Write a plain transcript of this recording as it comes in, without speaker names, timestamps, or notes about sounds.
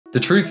The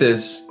truth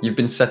is, you've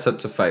been set up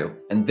to fail,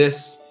 and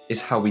this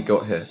is how we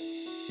got here.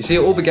 You see, it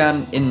all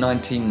began in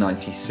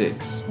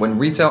 1996, when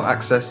retail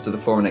access to the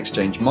foreign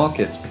exchange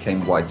markets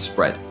became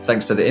widespread,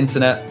 thanks to the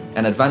internet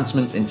and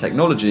advancements in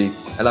technology,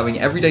 allowing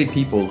everyday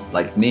people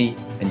like me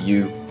and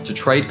you to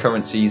trade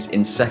currencies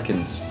in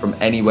seconds from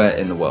anywhere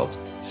in the world.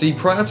 See,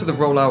 prior to the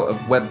rollout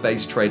of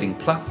web-based trading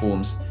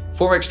platforms,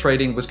 Forex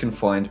trading was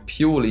confined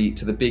purely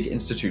to the big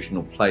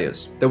institutional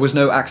players. There was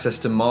no access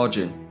to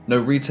margin, no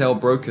retail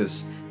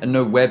brokers, and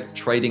no web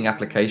trading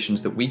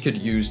applications that we could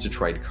use to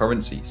trade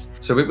currencies.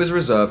 So it was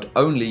reserved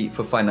only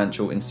for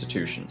financial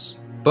institutions.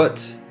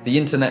 But the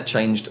internet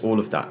changed all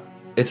of that.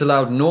 It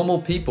allowed normal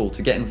people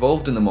to get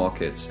involved in the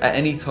markets at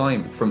any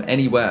time from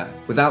anywhere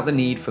without the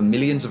need for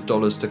millions of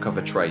dollars to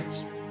cover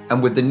trades.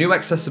 And with the new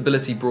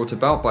accessibility brought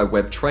about by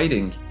web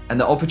trading and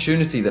the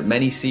opportunity that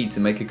many see to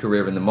make a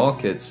career in the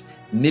markets,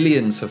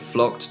 millions have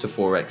flocked to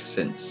Forex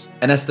since.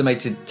 An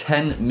estimated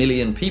 10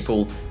 million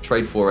people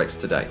trade Forex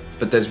today.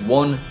 But there's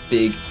one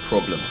big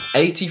problem.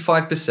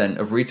 85%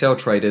 of retail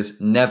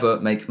traders never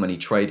make money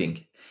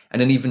trading.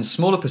 And an even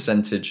smaller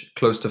percentage,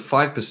 close to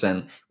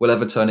 5%, will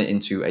ever turn it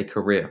into a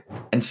career.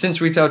 And since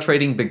retail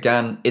trading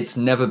began, it's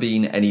never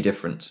been any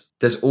different.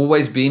 There's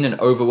always been an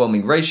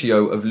overwhelming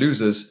ratio of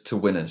losers to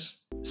winners.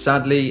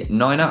 Sadly,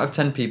 9 out of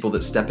 10 people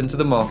that step into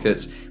the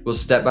markets will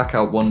step back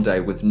out one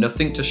day with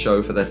nothing to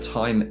show for their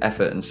time,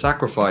 effort, and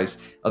sacrifice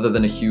other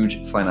than a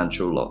huge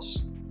financial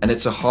loss. And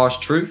it's a harsh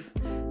truth,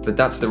 but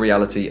that's the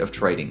reality of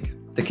trading.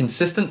 The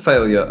consistent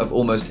failure of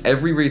almost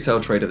every retail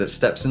trader that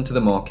steps into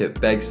the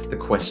market begs the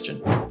question: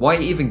 why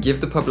even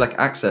give the public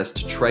access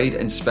to trade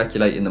and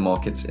speculate in the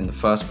markets in the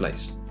first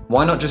place?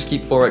 Why not just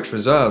keep Forex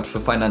reserved for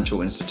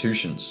financial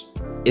institutions?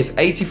 If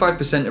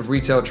 85% of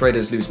retail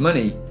traders lose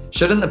money,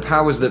 shouldn't the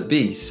powers that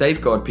be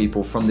safeguard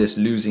people from this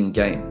losing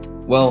game?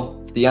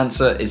 Well, the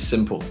answer is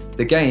simple.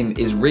 The game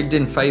is rigged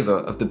in favor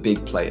of the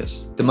big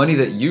players. The money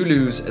that you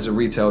lose as a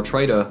retail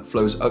trader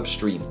flows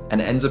upstream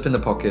and ends up in the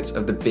pockets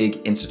of the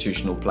big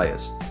institutional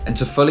players. And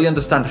to fully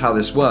understand how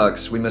this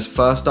works, we must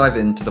first dive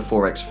into the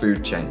Forex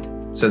food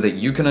chain, so that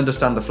you can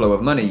understand the flow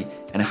of money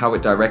and how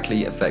it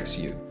directly affects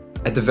you.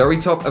 At the very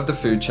top of the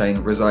food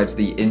chain resides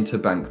the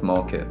interbank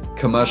market,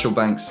 commercial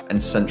banks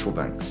and central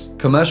banks.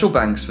 Commercial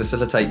banks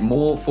facilitate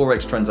more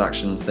Forex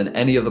transactions than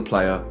any other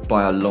player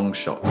by a long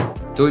shot.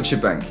 Deutsche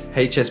Bank,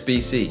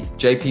 HSBC,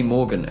 JP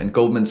Morgan and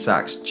Goldman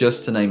Sachs,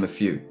 just to name a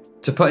few.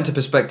 To put into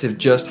perspective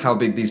just how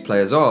big these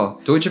players are,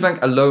 Deutsche Bank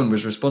alone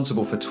was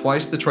responsible for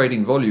twice the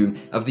trading volume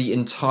of the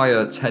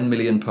entire 10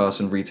 million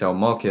person retail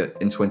market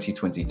in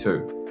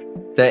 2022.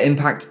 Their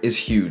impact is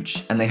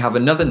huge, and they have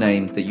another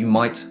name that you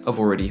might have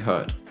already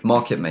heard: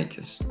 market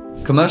makers.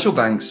 Commercial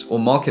banks or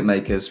market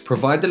makers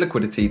provide the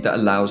liquidity that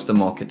allows the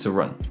market to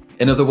run.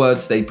 In other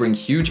words, they bring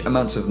huge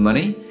amounts of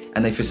money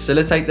and they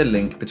facilitate the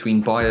link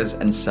between buyers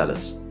and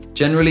sellers.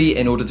 Generally,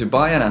 in order to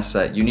buy an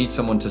asset, you need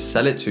someone to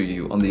sell it to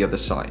you on the other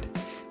side.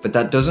 But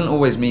that doesn't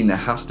always mean there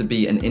has to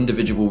be an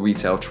individual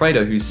retail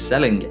trader who's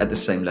selling at the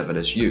same level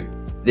as you.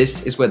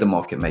 This is where the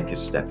market makers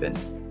step in.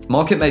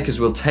 Market makers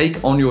will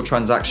take on your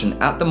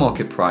transaction at the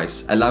market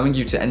price, allowing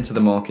you to enter the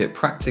market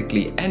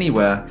practically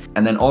anywhere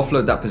and then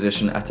offload that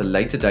position at a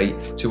later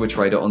date to a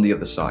trader on the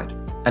other side.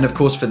 And of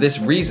course, for this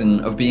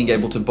reason of being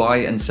able to buy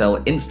and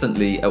sell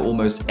instantly at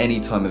almost any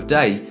time of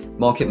day,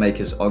 market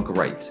makers are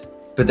great.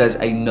 But there's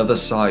another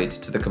side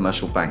to the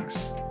commercial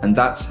banks, and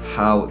that's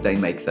how they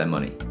make their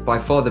money. By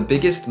far the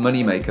biggest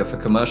money maker for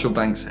commercial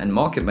banks and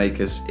market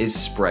makers is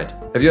spread.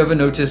 Have you ever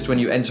noticed when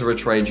you enter a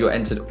trade, you're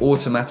entered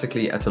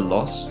automatically at a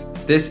loss?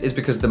 This is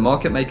because the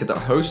market maker that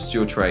hosts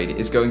your trade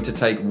is going to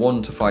take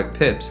 1 to 5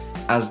 pips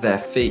as their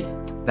fee.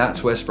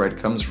 That's where spread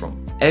comes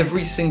from.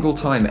 Every single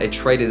time a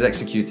trade is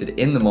executed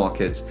in the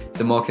markets,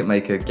 the market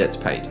maker gets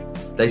paid.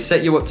 They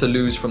set you up to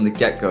lose from the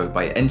get-go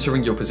by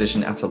entering your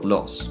position at a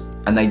loss,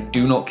 and they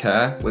do not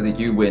care whether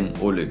you win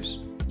or lose.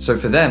 So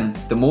for them,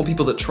 the more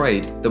people that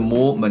trade, the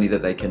more money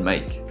that they can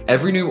make.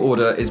 Every new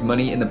order is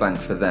money in the bank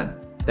for them.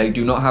 They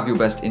do not have your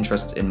best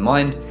interests in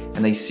mind,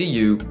 and they see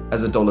you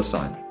as a dollar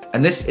sign.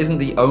 And this isn't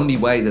the only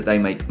way that they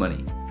make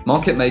money.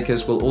 Market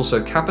makers will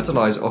also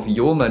capitalize off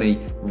your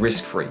money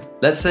risk-free.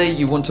 Let's say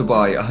you want to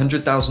buy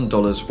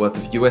 $100,000 worth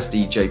of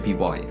USD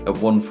JPY at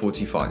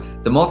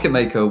 145. The market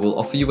maker will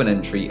offer you an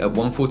entry at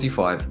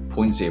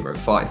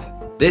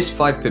 145.05. This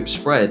 5 pip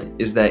spread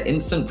is their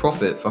instant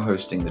profit for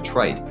hosting the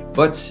trade.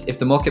 But if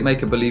the market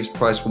maker believes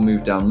price will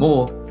move down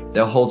more,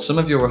 they'll hold some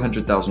of your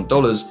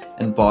 $100,000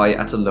 and buy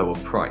at a lower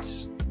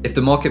price. If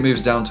the market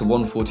moves down to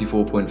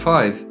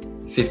 144.5,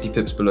 50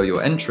 pips below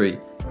your entry,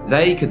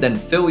 they could then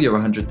fill your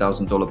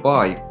 $100,000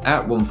 buy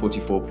at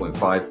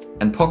 144.5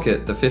 and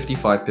pocket the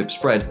 55 pip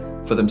spread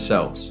for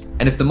themselves.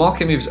 And if the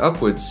market moves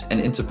upwards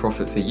and into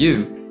profit for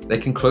you, they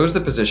can close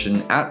the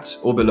position at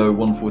or below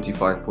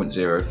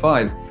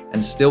 145.05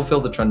 and still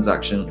fill the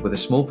transaction with a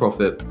small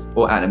profit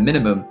or at a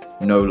minimum,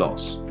 no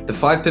loss. The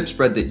 5 pip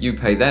spread that you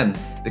pay them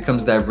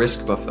becomes their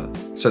risk buffer,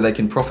 so they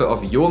can profit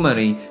off your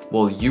money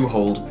while you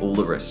hold all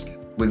the risk.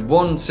 With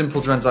one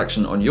simple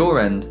transaction on your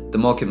end, the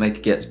market maker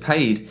gets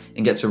paid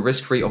and gets a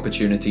risk-free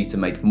opportunity to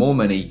make more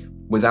money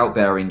without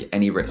bearing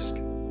any risk.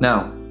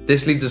 Now,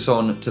 this leads us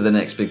on to the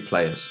next big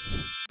players,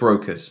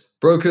 brokers.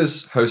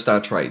 Brokers host our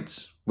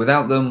trades.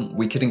 Without them,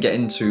 we couldn't get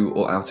into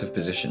or out of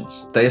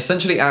positions. They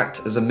essentially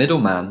act as a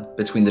middleman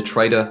between the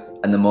trader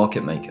and the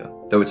market maker,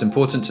 though it's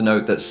important to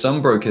note that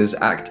some brokers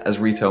act as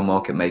retail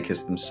market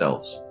makers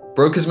themselves.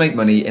 Brokers make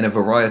money in a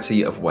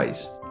variety of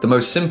ways, the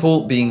most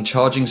simple being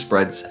charging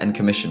spreads and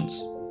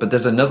commissions. But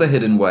there's another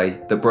hidden way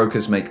that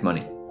brokers make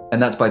money,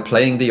 and that's by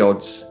playing the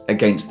odds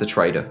against the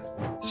trader.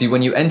 See,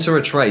 when you enter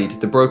a trade,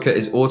 the broker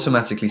is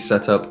automatically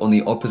set up on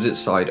the opposite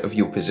side of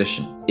your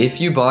position.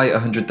 If you buy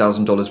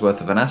 $100,000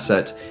 worth of an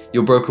asset,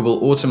 your broker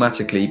will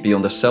automatically be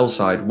on the sell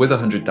side with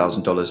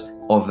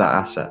 $100,000 of that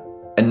asset.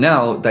 And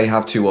now they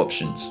have two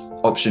options.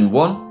 Option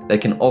one, they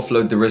can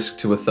offload the risk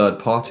to a third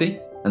party,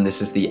 and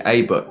this is the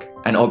A book.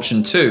 And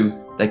option two,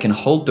 they can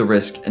hold the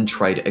risk and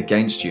trade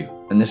against you,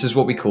 and this is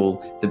what we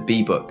call the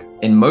B book.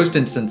 In most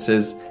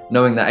instances,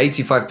 knowing that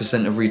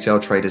 85% of retail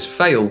traders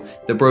fail,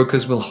 the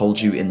brokers will hold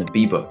you in the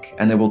B book,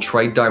 and they will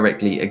trade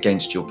directly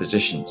against your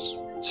positions.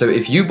 So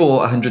if you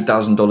bought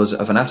 $100,000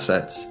 of an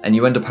asset, and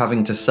you end up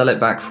having to sell it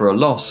back for a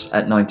loss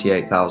at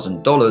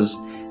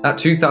 $98,000, that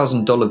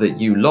 $2,000 that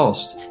you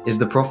lost is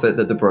the profit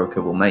that the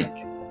broker will make.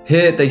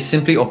 Here, they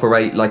simply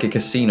operate like a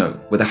casino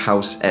with a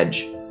house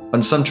edge.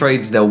 On some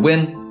trades, they'll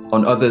win,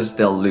 on others,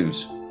 they'll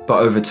lose.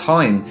 But over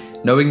time,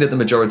 knowing that the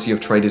majority of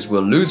traders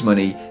will lose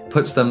money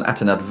puts them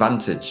at an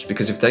advantage,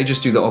 because if they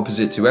just do the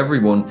opposite to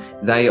everyone,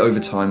 they over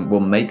time will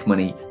make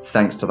money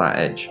thanks to that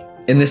edge.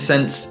 In this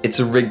sense, it's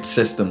a rigged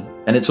system,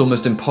 and it's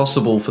almost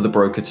impossible for the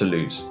broker to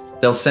lose.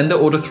 They'll send the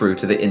order through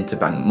to the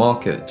interbank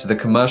market, to the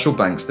commercial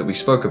banks that we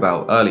spoke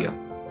about earlier.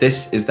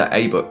 This is the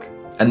A book,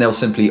 and they'll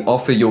simply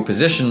offer your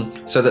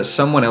position so that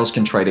someone else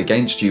can trade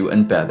against you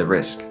and bear the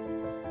risk.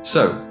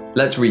 So,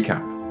 let's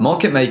recap.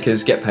 Market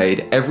makers get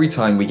paid every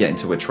time we get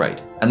into a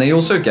trade, and they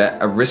also get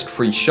a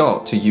risk-free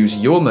shot to use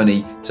your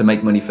money to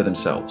make money for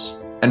themselves.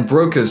 And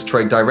brokers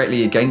trade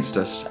directly against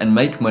us and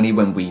make money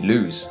when we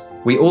lose.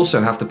 We also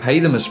have to pay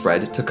them a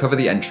spread to cover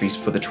the entries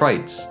for the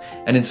trades.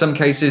 And in some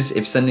cases,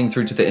 if sending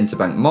through to the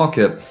interbank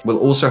market, we'll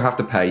also have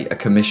to pay a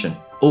commission.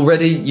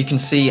 Already, you can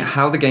see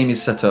how the game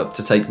is set up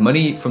to take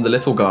money from the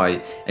little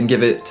guy and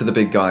give it to the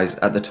big guys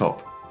at the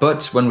top.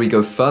 But when we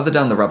go further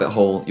down the rabbit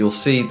hole, you'll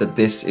see that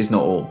this is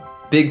not all.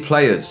 Big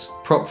players,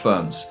 prop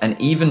firms, and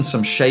even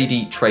some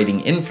shady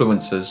trading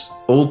influencers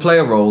all play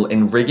a role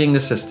in rigging the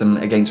system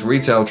against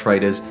retail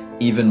traders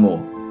even more.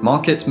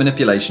 Market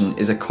manipulation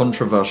is a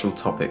controversial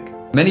topic.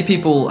 Many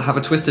people have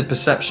a twisted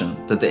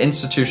perception that the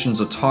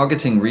institutions are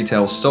targeting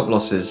retail stop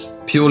losses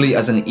purely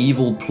as an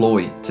evil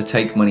ploy to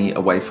take money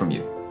away from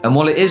you. And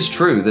while it is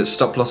true that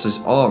stop losses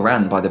are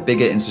ran by the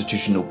bigger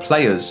institutional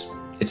players,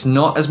 it's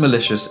not as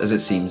malicious as it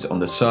seems on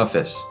the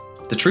surface.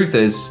 The truth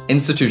is,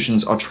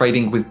 institutions are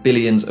trading with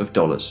billions of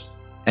dollars,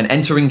 and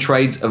entering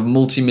trades of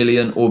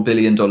multi-million or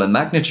billion-dollar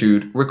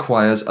magnitude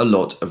requires a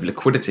lot of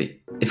liquidity.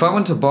 If I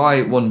want to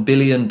buy $1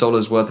 billion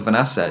worth of an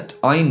asset,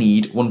 I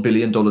need $1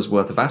 billion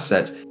worth of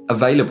assets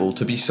available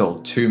to be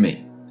sold to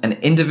me. And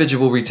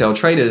individual retail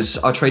traders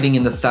are trading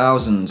in the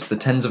thousands, the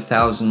tens of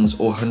thousands,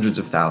 or hundreds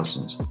of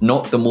thousands,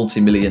 not the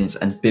multi-millions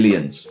and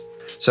billions.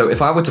 So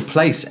if I were to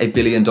place a $1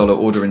 billion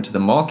order into the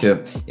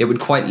market, it would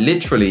quite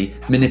literally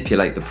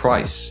manipulate the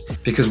price.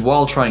 Because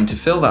while trying to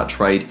fill that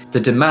trade, the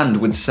demand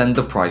would send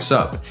the price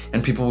up,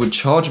 and people would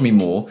charge me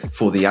more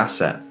for the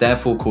asset,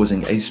 therefore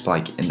causing a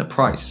spike in the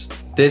price.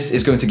 This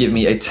is going to give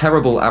me a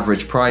terrible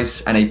average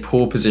price and a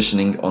poor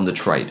positioning on the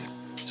trade.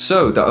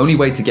 So the only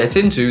way to get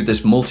into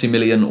this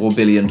multi-million or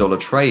billion-dollar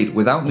trade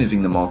without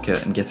moving the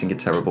market and getting a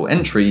terrible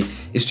entry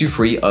is to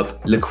free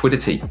up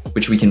liquidity,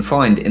 which we can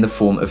find in the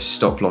form of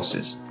stop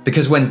losses.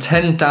 Because when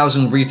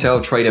 10,000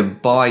 retail trader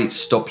buy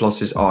stop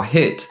losses are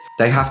hit,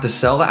 they have to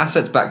sell the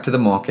assets back to the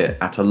market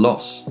at a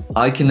loss.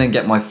 I can then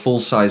get my full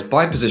size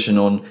buy position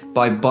on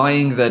by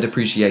buying their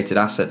depreciated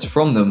assets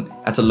from them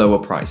at a lower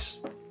price.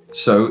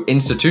 So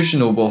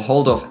institutional will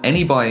hold off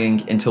any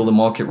buying until the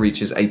market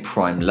reaches a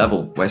prime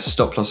level where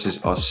stop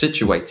losses are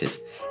situated.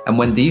 And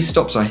when these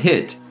stops are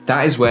hit,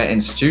 that is where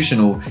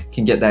institutional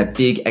can get their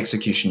big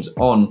executions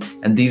on,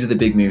 and these are the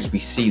big moves we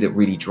see that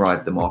really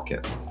drive the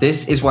market.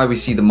 This is why we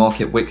see the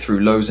market wick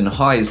through lows and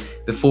highs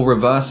before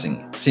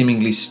reversing,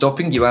 seemingly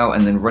stopping you out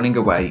and then running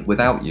away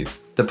without you.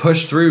 The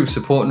push through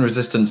support and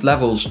resistance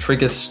levels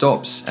triggers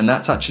stops, and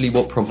that's actually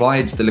what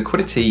provides the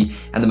liquidity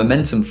and the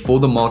momentum for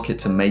the market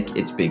to make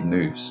its big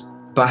moves.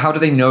 But how do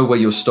they know where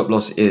your stop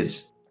loss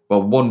is?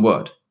 Well, one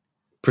word: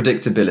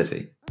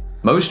 predictability.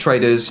 Most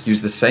traders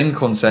use the same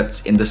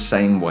concepts in the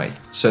same way.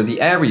 So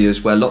the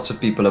areas where lots of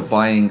people are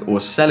buying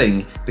or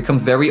selling become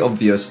very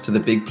obvious to the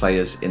big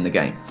players in the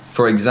game.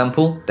 For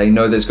example, they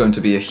know there's going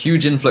to be a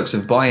huge influx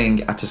of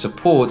buying at a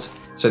support,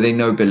 so they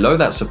know below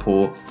that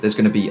support, there's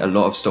going to be a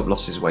lot of stop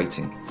losses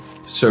waiting.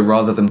 So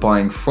rather than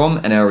buying from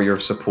an area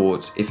of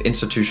support, if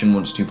institution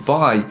wants to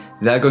buy,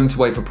 they're going to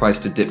wait for price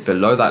to dip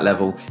below that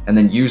level and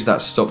then use that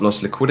stop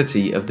loss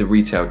liquidity of the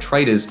retail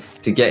traders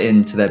to get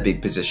into their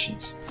big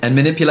positions. And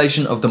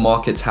manipulation of the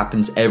markets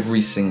happens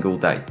every single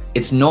day.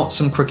 It's not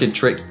some crooked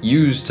trick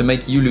used to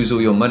make you lose all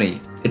your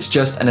money. It's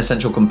just an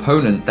essential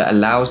component that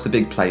allows the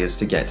big players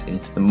to get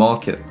into the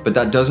market. But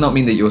that does not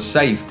mean that you're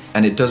safe,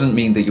 and it doesn't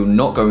mean that you're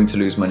not going to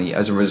lose money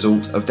as a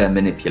result of their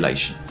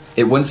manipulation.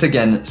 It once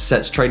again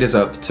sets traders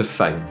up to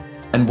fail.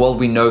 And while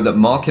we know that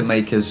market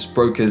makers,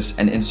 brokers,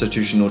 and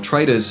institutional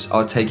traders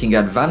are taking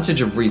advantage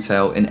of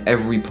retail in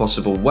every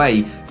possible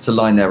way to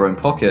line their own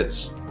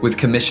pockets, with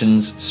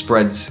commissions,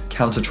 spreads,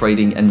 counter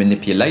trading, and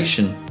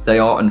manipulation, they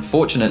are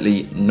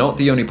unfortunately not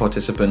the only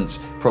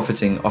participants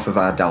profiting off of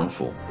our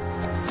downfall.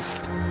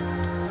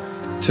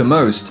 To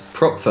most,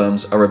 prop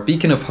firms are a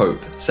beacon of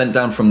hope sent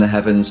down from the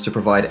heavens to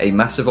provide a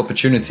massive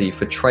opportunity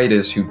for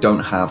traders who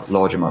don't have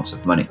large amounts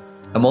of money.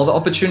 And while the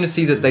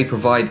opportunity that they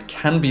provide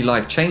can be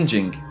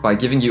life-changing by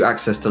giving you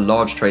access to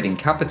large trading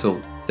capital,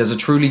 there's a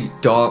truly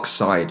dark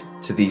side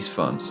to these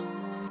firms.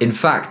 In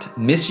fact,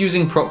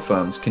 misusing prop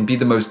firms can be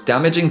the most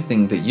damaging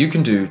thing that you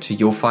can do to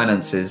your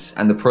finances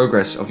and the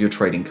progress of your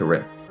trading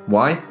career.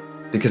 Why?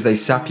 Because they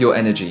sap your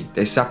energy,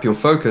 they sap your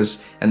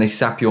focus, and they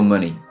sap your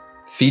money,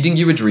 feeding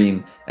you a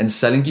dream and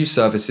selling you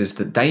services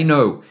that they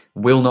know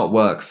will not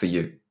work for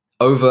you,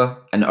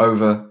 over and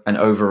over and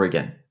over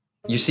again.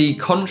 You see,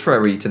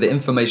 contrary to the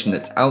information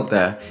that's out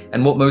there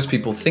and what most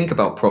people think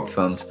about prop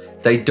firms,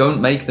 they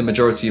don't make the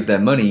majority of their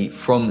money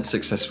from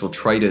successful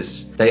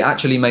traders. They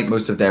actually make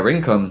most of their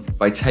income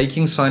by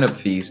taking sign-up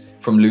fees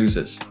from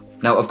losers.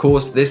 Now, of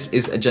course, this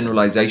is a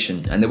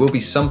generalization, and there will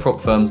be some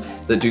prop firms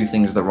that do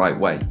things the right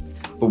way.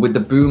 But with the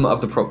boom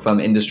of the prop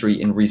firm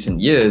industry in recent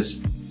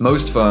years,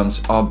 most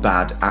firms are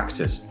bad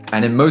actors.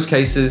 And in most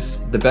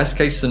cases, the best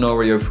case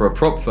scenario for a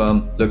prop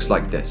firm looks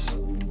like this.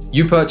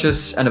 You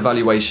purchase an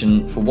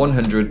evaluation for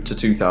 $100 to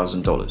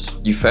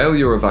 $2,000. You fail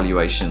your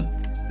evaluation,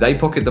 they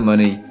pocket the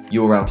money,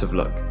 you're out of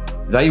luck.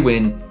 They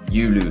win,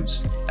 you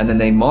lose. And then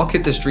they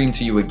market this dream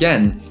to you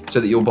again so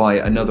that you'll buy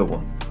another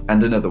one,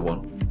 and another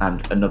one,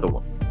 and another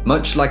one.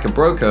 Much like a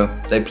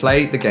broker, they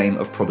play the game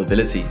of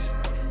probabilities.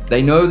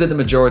 They know that the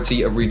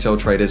majority of retail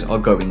traders are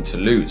going to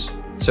lose.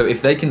 So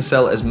if they can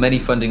sell as many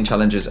funding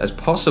challenges as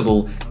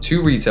possible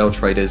to retail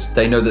traders,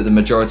 they know that the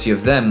majority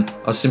of them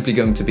are simply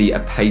going to be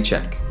a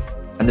paycheck.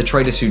 And the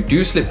traders who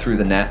do slip through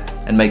the net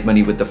and make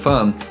money with the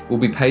firm will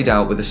be paid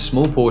out with a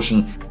small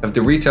portion of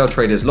the retail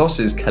traders'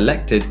 losses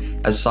collected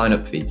as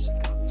sign-up fees.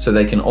 So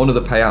they can honor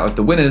the payout of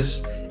the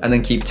winners and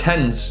then keep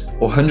tens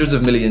or hundreds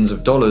of millions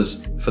of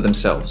dollars for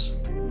themselves.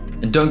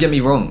 And don't get me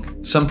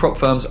wrong, some prop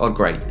firms are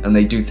great and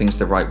they do things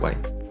the right way.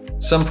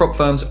 Some prop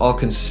firms are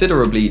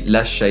considerably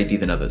less shady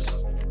than others,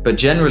 but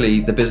generally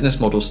the business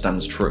model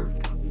stands true.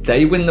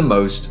 They win the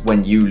most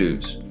when you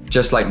lose,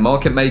 just like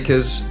market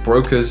makers,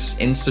 brokers,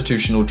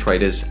 institutional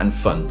traders, and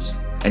funds.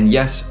 And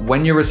yes,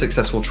 when you're a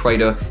successful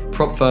trader,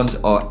 prop firms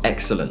are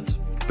excellent,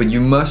 but you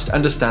must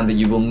understand that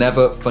you will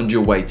never fund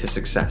your way to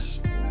success.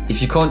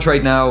 If you can't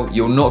trade now,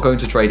 you're not going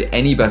to trade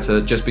any better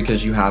just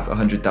because you have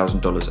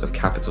 $100,000 of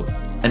capital.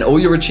 And all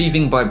you're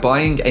achieving by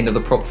buying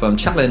another prop firm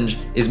challenge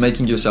is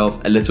making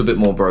yourself a little bit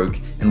more broke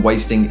and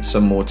wasting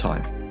some more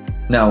time.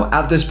 Now,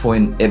 at this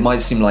point, it might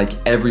seem like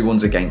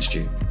everyone's against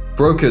you.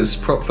 Brokers,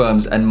 prop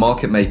firms, and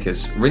market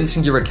makers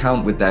rinsing your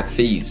account with their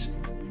fees,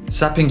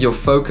 sapping your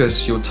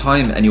focus, your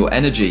time, and your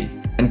energy,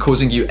 and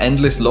causing you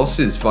endless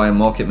losses via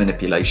market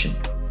manipulation.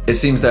 It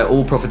seems they're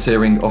all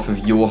profiteering off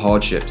of your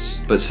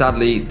hardships, but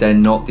sadly, they're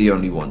not the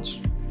only ones.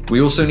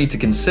 We also need to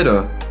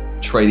consider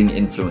trading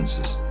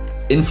influencers.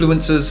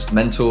 Influencers,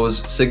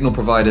 mentors, signal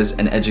providers,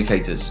 and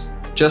educators.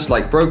 Just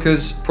like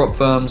brokers, prop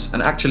firms,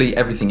 and actually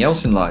everything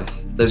else in life,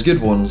 there's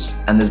good ones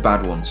and there's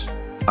bad ones.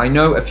 I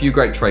know a few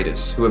great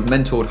traders who have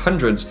mentored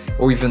hundreds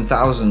or even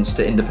thousands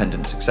to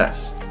independent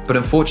success. But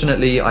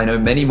unfortunately, I know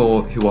many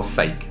more who are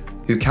fake,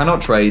 who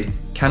cannot trade,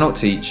 cannot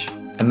teach,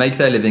 and make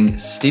their living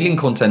stealing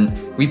content,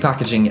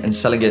 repackaging, and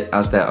selling it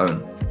as their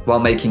own, while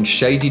making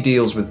shady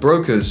deals with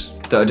brokers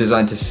that are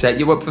designed to set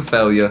you up for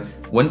failure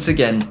once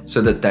again so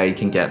that they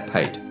can get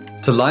paid.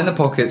 To line the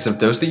pockets of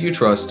those that you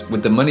trust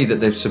with the money that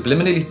they've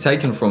subliminally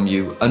taken from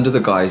you under the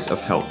guise of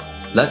help.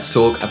 Let's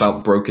talk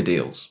about broker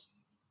deals.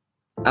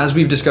 As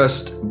we've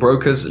discussed,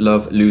 brokers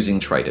love losing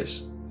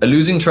traders. A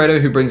losing trader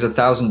who brings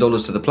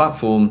 $1,000 to the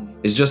platform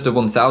is just a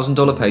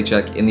 $1,000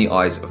 paycheck in the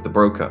eyes of the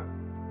broker.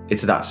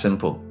 It's that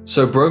simple.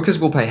 So brokers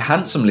will pay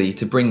handsomely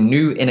to bring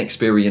new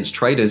inexperienced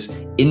traders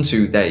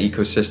into their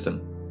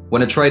ecosystem.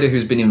 When a trader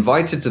who's been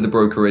invited to the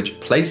brokerage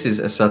places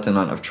a certain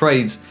amount of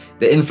trades,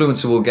 the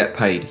influencer will get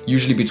paid,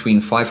 usually between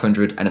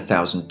 $500 and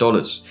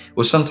 $1,000,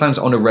 or sometimes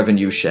on a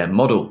revenue share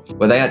model,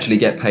 where they actually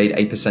get paid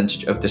a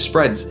percentage of the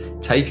spreads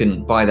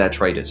taken by their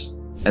traders.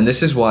 And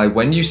this is why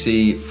when you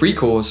see free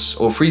course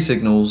or free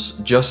signals,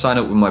 just sign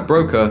up with my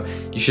broker,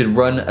 you should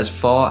run as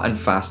far and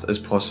fast as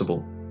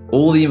possible.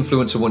 All the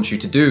influencer wants you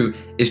to do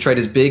is trade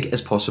as big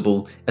as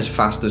possible, as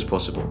fast as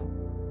possible.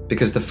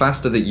 because the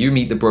faster that you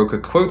meet the broker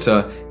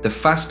quota, the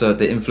faster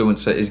the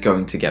influencer is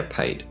going to get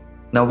paid.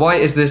 Now, why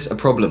is this a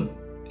problem?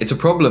 It's a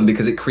problem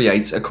because it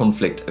creates a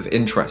conflict of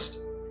interest.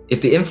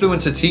 If the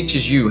influencer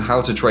teaches you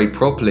how to trade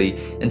properly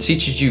and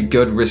teaches you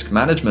good risk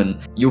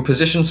management, your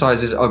position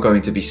sizes are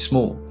going to be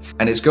small,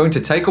 and it's going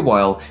to take a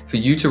while for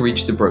you to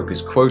reach the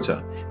broker's quota,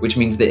 which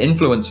means the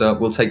influencer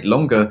will take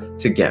longer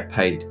to get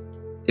paid.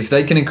 If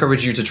they can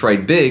encourage you to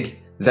trade big,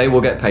 they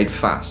will get paid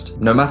fast,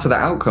 no matter the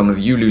outcome of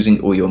you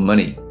losing all your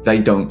money. They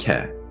don't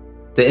care.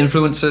 The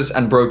influencers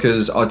and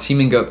brokers are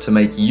teaming up to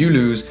make you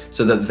lose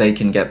so that they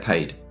can get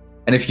paid.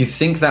 And if you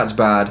think that's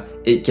bad,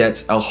 it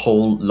gets a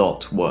whole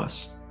lot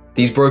worse.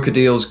 These broker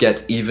deals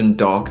get even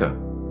darker.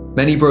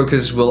 Many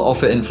brokers will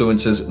offer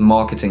influencers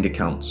marketing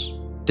accounts,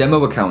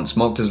 demo accounts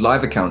marked as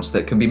live accounts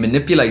that can be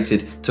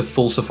manipulated to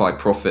falsify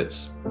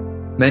profits.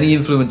 Many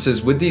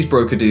influencers with these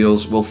broker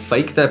deals will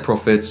fake their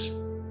profits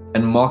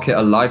and market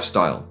a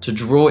lifestyle to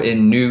draw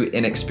in new,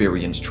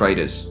 inexperienced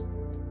traders.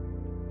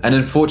 And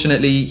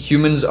unfortunately,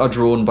 humans are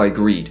drawn by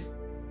greed.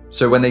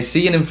 So when they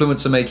see an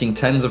influencer making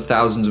tens of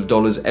thousands of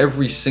dollars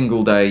every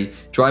single day,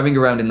 driving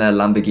around in their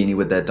Lamborghini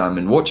with their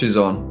diamond watches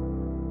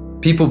on,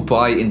 people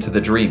buy into the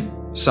dream,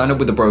 sign up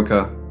with the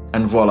broker,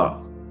 and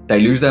voila, they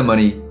lose their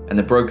money and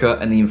the broker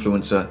and the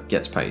influencer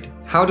gets paid.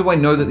 How do I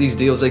know that these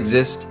deals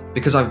exist?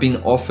 Because I've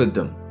been offered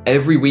them.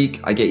 Every week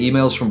I get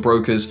emails from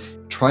brokers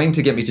trying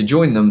to get me to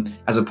join them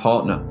as a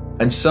partner.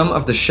 And some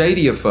of the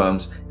shadier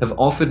firms have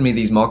offered me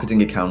these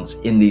marketing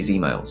accounts in these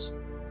emails.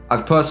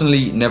 I've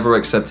personally never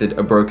accepted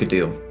a broker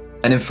deal.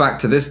 And in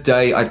fact, to this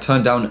day, I've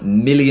turned down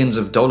millions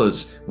of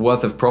dollars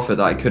worth of profit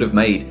that I could have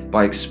made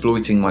by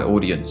exploiting my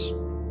audience.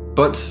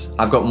 But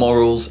I've got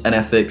morals and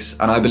ethics,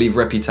 and I believe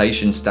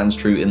reputation stands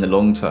true in the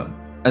long term.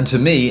 And to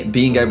me,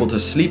 being able to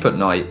sleep at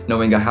night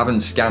knowing I haven't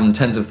scammed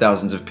tens of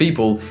thousands of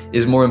people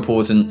is more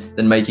important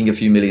than making a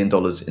few $1 million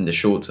in the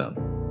short term.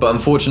 But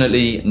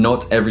unfortunately,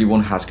 not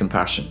everyone has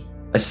compassion.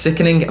 A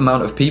sickening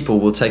amount of people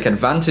will take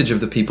advantage of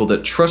the people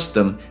that trust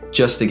them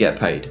just to get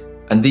paid.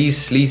 And these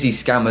sleazy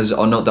scammers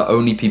are not the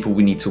only people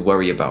we need to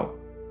worry about.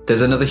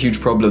 There's another huge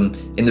problem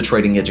in the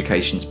trading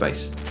education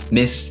space: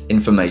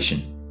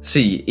 misinformation.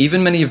 See,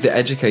 even many of the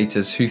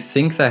educators who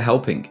think they're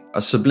helping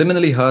are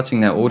subliminally hurting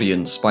their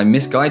audience by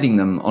misguiding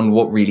them on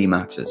what really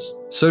matters.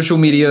 Social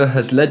media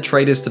has led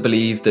traders to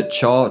believe that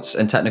charts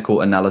and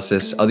technical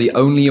analysis are the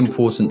only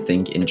important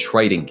thing in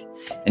trading.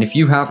 And if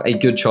you have a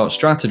good chart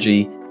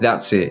strategy,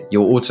 that's it,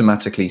 you're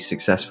automatically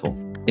successful.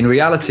 In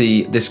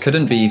reality, this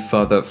couldn't be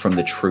further from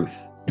the truth.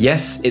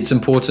 Yes, it's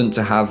important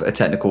to have a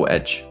technical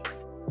edge,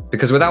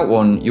 because without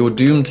one, you're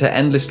doomed to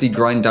endlessly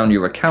grind down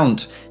your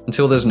account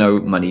until there's no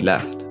money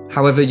left.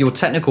 However, your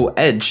technical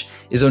edge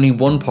is only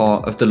one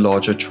part of the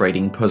larger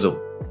trading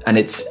puzzle, and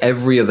it's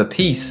every other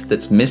piece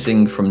that's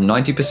missing from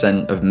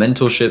 90% of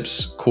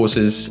mentorships,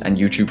 courses, and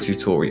YouTube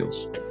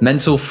tutorials.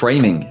 Mental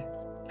framing,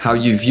 how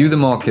you view the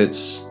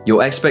markets,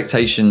 your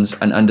expectations,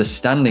 and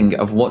understanding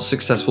of what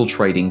successful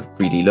trading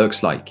really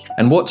looks like,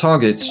 and what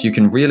targets you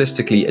can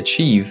realistically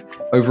achieve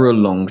over a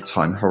long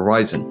time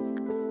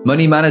horizon.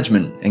 Money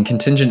management and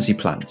contingency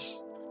plans,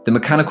 the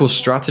mechanical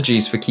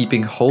strategies for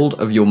keeping hold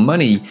of your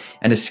money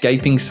and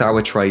escaping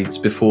sour trades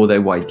before they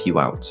wipe you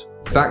out.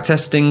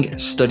 Backtesting,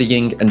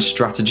 studying, and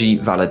strategy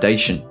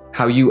validation,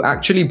 how you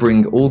actually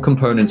bring all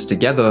components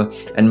together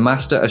and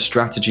master a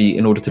strategy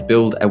in order to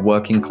build a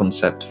working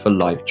concept for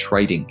live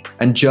trading.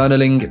 And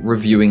journaling,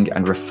 reviewing,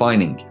 and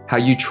refining, how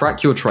you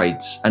track your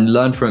trades and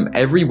learn from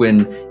every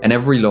win and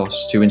every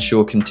loss to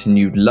ensure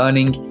continued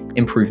learning,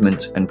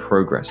 improvement, and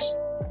progress.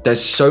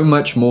 There's so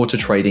much more to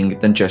trading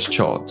than just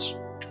charts,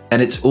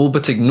 and it's all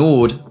but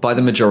ignored by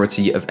the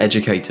majority of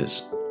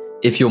educators.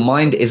 If your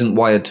mind isn't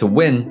wired to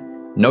win,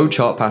 no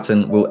chart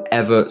pattern will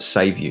ever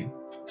save you.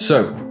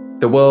 So,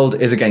 the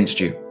world is against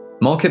you.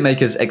 Market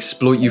makers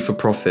exploit you for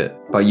profit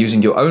by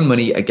using your own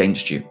money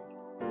against you.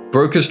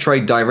 Brokers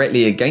trade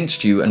directly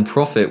against you and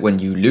profit when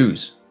you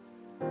lose.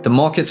 The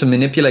markets are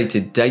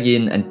manipulated day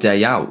in and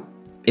day out,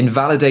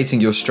 invalidating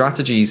your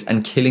strategies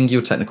and killing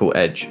your technical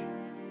edge.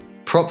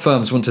 Prop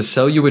firms want to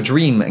sell you a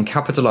dream and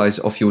capitalize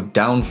off your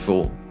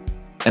downfall.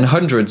 And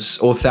hundreds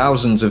or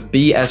thousands of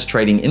BS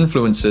trading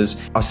influencers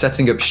are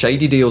setting up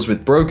shady deals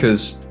with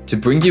brokers to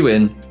bring you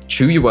in,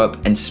 chew you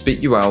up, and spit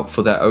you out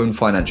for their own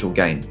financial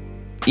gain.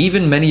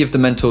 Even many of the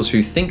mentors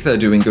who think they're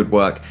doing good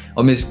work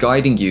are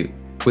misguiding you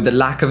with the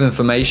lack of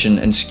information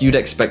and skewed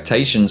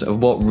expectations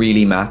of what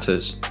really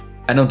matters.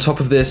 And on top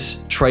of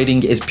this,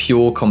 trading is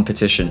pure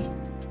competition.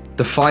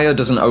 The fire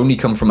doesn't only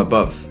come from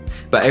above,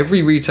 but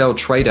every retail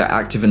trader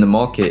active in the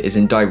market is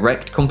in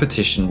direct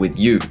competition with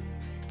you.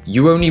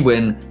 You only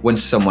win when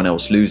someone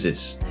else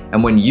loses,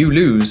 and when you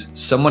lose,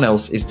 someone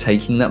else is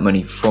taking that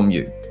money from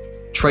you.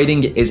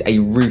 Trading is a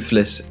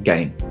ruthless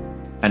game,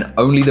 and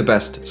only the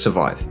best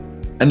survive.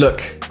 And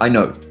look, I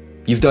know,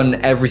 you've done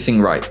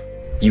everything right.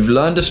 You've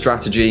learned a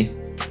strategy,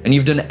 and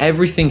you've done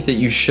everything that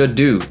you should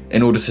do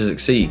in order to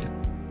succeed,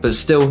 but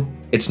still,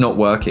 it's not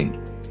working.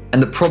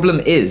 And the problem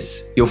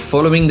is, you're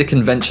following the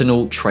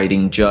conventional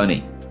trading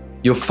journey.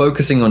 You're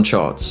focusing on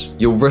charts,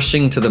 you're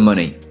rushing to the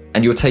money,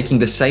 and you're taking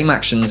the same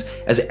actions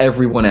as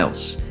everyone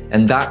else,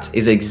 and that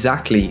is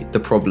exactly the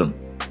problem.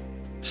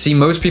 See,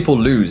 most people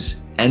lose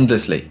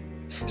endlessly.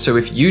 So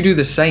if you do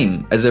the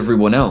same as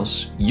everyone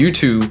else, you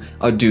too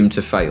are doomed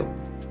to fail.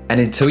 And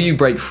until you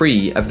break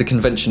free of the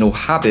conventional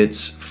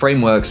habits,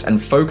 frameworks,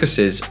 and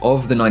focuses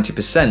of the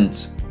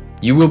 90%,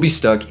 you will be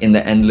stuck in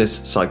the endless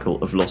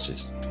cycle of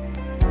losses.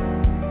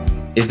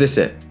 Is this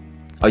it?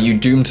 Are you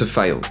doomed to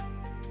fail?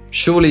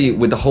 Surely,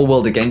 with the whole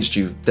world against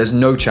you, there's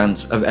no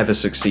chance of ever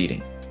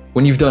succeeding.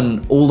 When you've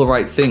done all the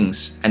right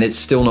things and it's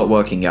still not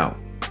working out.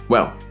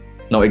 Well,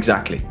 not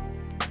exactly.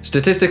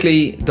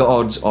 Statistically, the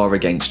odds are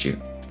against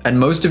you. And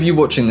most of you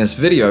watching this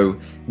video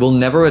will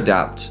never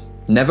adapt,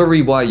 never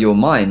rewire your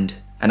mind,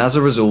 and as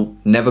a result,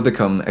 never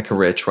become a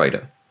career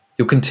trader.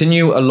 You'll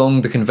continue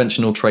along the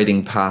conventional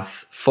trading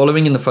path,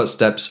 following in the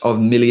footsteps of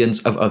millions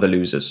of other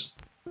losers.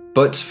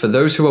 But for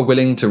those who are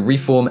willing to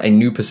reform a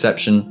new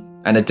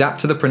perception and adapt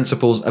to the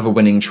principles of a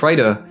winning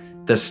trader,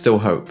 there's still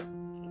hope.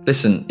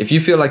 Listen, if you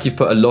feel like you've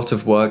put a lot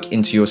of work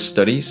into your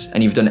studies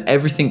and you've done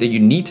everything that you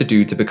need to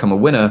do to become a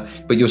winner,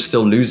 but you're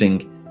still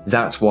losing,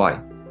 that's why.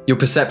 Your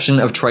perception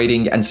of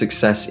trading and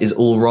success is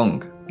all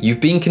wrong. You've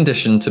been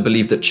conditioned to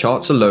believe that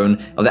charts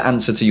alone are the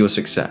answer to your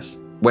success,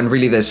 when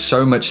really there's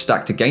so much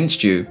stacked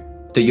against you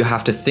that you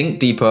have to think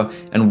deeper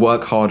and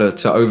work harder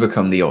to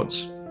overcome the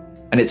odds.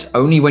 And it's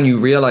only when you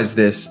realize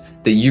this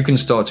that you can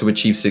start to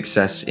achieve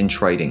success in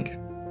trading.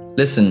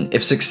 Listen,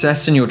 if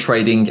success in your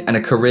trading and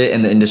a career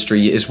in the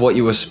industry is what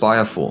you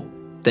aspire for,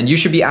 then you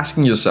should be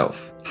asking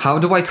yourself, how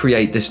do I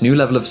create this new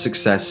level of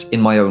success in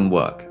my own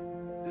work?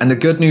 And the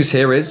good news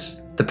here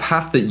is, the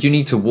path that you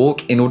need to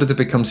walk in order to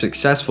become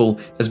successful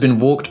has been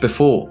walked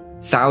before,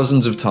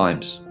 thousands of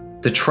times.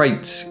 The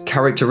traits,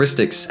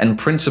 characteristics, and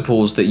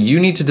principles that you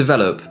need to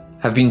develop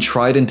have been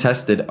tried and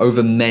tested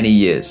over many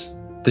years.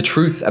 The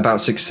truth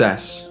about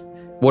success,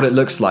 what it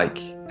looks like,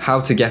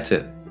 how to get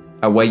it,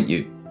 await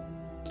you.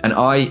 And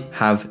I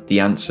have the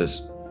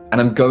answers,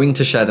 and I'm going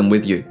to share them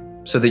with you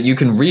so that you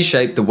can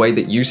reshape the way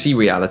that you see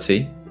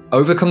reality,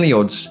 overcome the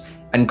odds,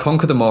 and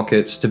conquer the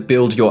markets to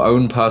build your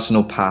own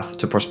personal path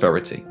to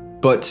prosperity.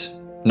 But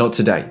not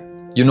today.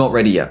 You're not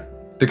ready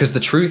yet, because the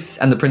truth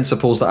and the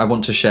principles that I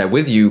want to share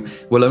with you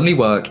will only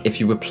work if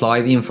you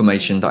apply the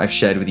information that I've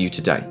shared with you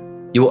today.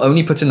 You will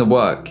only put in the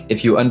work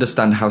if you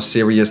understand how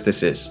serious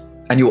this is,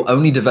 and you will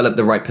only develop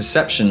the right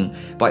perception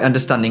by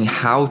understanding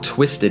how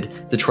twisted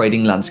the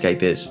trading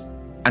landscape is.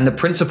 And the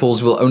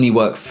principles will only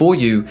work for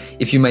you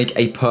if you make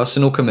a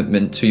personal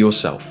commitment to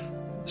yourself.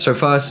 So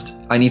first,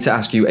 I need to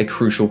ask you a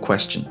crucial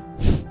question.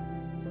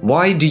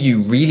 Why do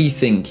you really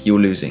think you're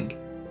losing?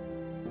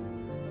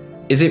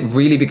 Is it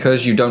really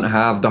because you don't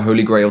have the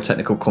Holy Grail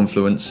technical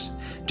confluence?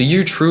 Do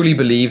you truly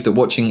believe that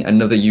watching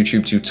another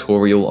YouTube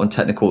tutorial on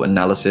technical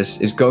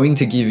analysis is going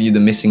to give you the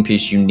missing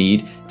piece you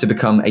need to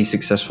become a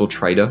successful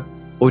trader?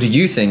 Or do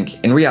you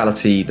think, in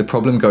reality, the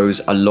problem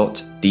goes a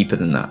lot deeper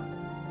than that?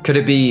 Could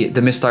it be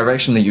the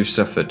misdirection that you've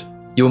suffered,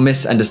 your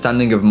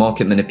misunderstanding of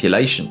market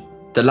manipulation,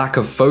 the lack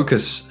of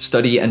focus,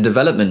 study, and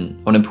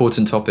development on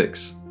important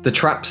topics? The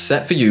traps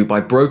set for you by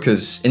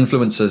brokers,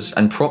 influencers,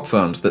 and prop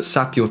firms that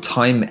sap your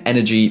time,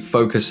 energy,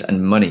 focus,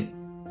 and money.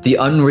 The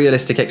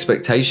unrealistic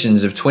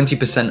expectations of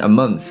 20% a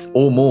month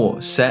or more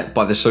set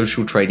by the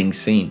social trading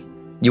scene.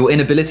 Your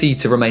inability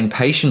to remain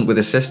patient with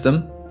a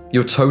system.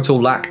 Your total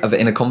lack of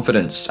inner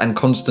confidence and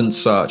constant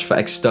search for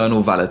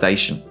external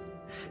validation.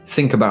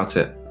 Think about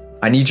it.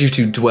 I need you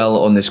to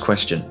dwell on this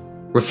question.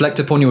 Reflect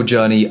upon your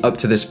journey up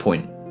to this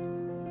point.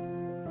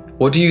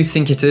 What do you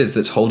think it is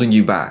that's holding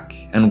you back,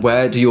 and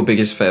where do your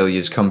biggest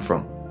failures come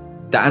from?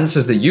 The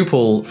answers that you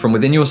pull from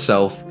within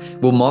yourself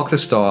will mark the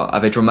start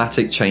of a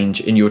dramatic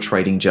change in your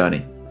trading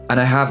journey. And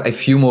I have a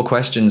few more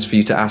questions for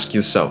you to ask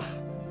yourself,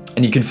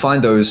 and you can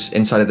find those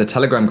inside of the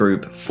Telegram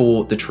group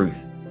For the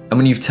Truth. And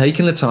when you've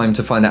taken the time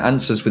to find the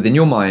answers within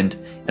your mind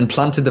and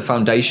planted the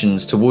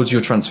foundations towards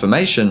your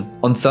transformation,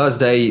 on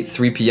Thursday,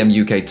 3 p.m.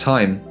 UK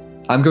time,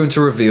 I'm going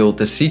to reveal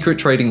the secret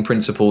trading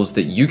principles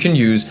that you can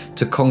use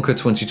to conquer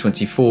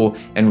 2024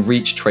 and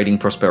reach trading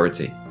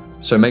prosperity.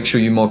 So make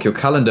sure you mark your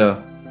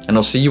calendar, and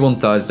I'll see you on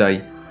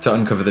Thursday to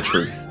uncover the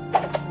truth.